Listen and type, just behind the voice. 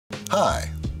Hi,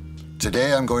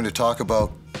 today I'm going to talk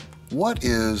about what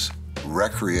is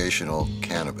recreational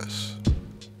cannabis.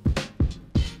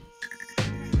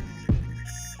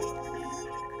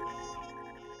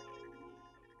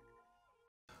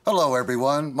 Hello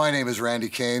everyone, my name is Randy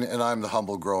CAINE and I'm the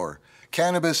humble grower.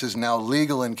 Cannabis is now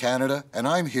legal in Canada and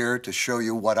I'm here to show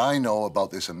you what I know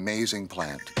about this amazing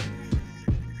plant.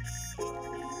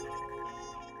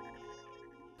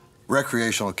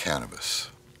 Recreational cannabis.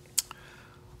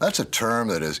 That's a term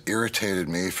that has irritated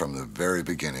me from the very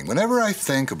beginning. Whenever I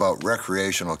think about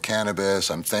recreational cannabis,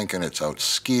 I'm thinking it's out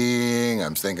skiing,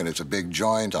 I'm thinking it's a big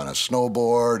joint on a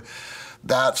snowboard.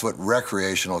 That's what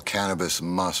recreational cannabis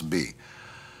must be.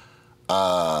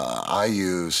 I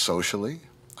use socially,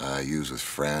 I use with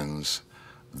friends.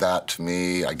 That to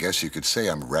me, I guess you could say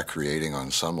I'm recreating on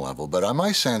some level, but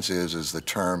my sense is the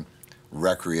term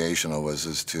recreational it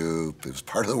was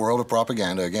part of the world of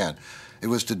propaganda again. It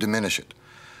was to diminish it.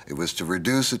 It was to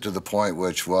reduce it to the point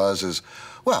which was,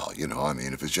 well, you know, I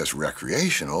mean, if it's just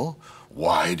recreational,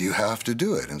 why do you have to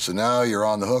do it? And so now you're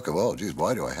on the hook of, oh, geez,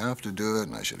 why do I have to do it?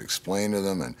 And I should explain to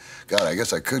them, and God, I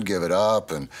guess I could give it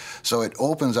up. And so it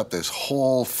opens up this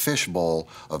whole fishbowl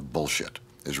of bullshit,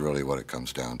 is really what it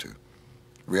comes down to.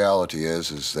 Reality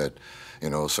is that,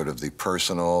 you know, sort of the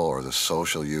personal or the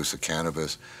social use of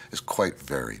cannabis is quite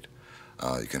varied.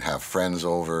 You can have friends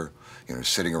over, you know,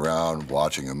 sitting around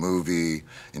watching a movie,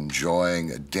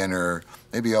 enjoying a dinner,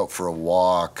 maybe out for a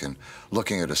walk and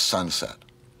looking at a sunset.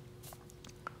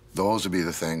 Those would be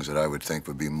the things that I would think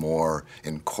would be more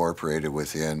incorporated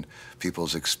within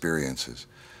people's experiences.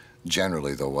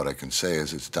 Generally, though, what I can say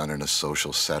is it's done in a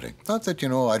social setting. Not that, you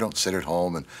know, I don't sit at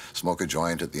home and smoke a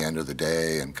joint at the end of the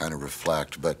day and kind of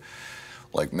reflect, but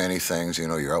like many things, you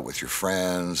know, you're out with your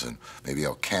friends and maybe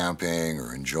out camping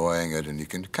or enjoying it, and you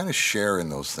can kind of share in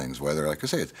those things, whether, like I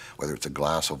say, whether it's a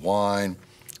glass of wine,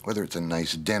 whether it's a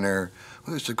nice dinner,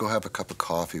 whether it's to go have a cup of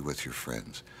coffee with your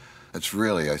friends. That's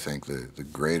really, I think, the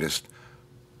greatest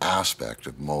aspect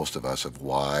of most of us of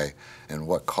why and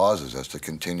what causes us to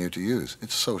continue to use.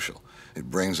 It's social.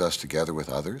 It brings us together with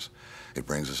others. It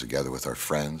brings us together with our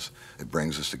friends. It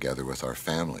brings us together with our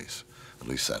families. At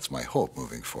least that's my hope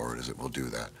moving forward, is it will do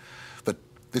that. But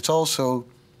it's also,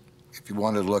 if you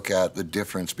want to look at the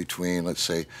difference between, let's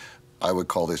say, I would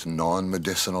call this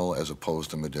non-medicinal as opposed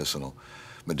to medicinal.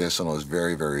 Medicinal is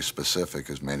very, very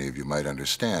specific, as many of you might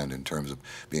understand, in terms of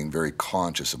being very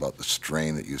conscious about the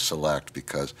strain that you select,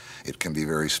 because it can be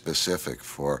very specific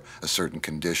for a certain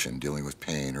condition dealing with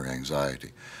pain or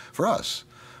anxiety. For us,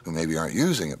 who maybe aren't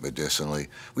using it medicinally,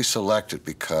 we select it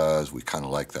because we kind of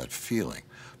like that feeling.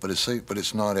 But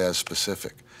it's not as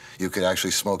specific. You could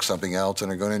actually smoke something else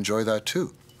and are going to enjoy that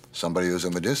too. Somebody who's a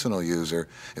medicinal user,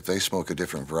 if they smoke a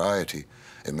different variety,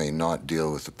 it may not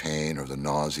deal with the pain or the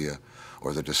nausea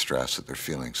or the distress that they're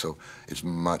feeling. So it's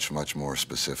much, much more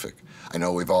specific. I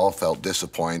know we've all felt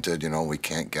disappointed, you know, we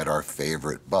can't get our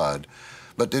favorite bud,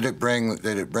 but did it bring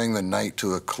the night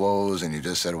to a close and you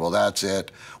just said, well, that's it,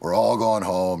 we're all going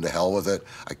home, to hell with it?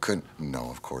 I couldn't,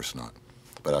 no, of course not.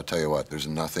 But I'll tell you what, there's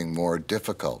nothing more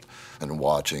difficult than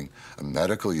watching a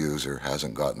medical user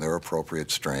hasn't gotten their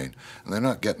appropriate strain, and they're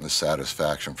not getting the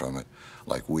satisfaction from it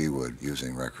like we would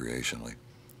using recreationally.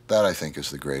 That, I think,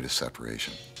 is the greatest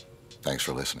separation. Thanks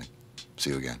for listening. See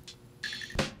you again.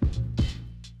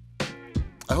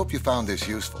 I hope you found this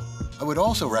useful. I would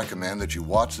also recommend that you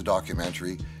watch the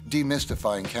documentary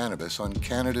Demystifying Cannabis on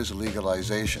Canada's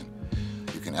legalization.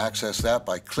 You can access that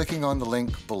by clicking on the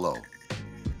link below.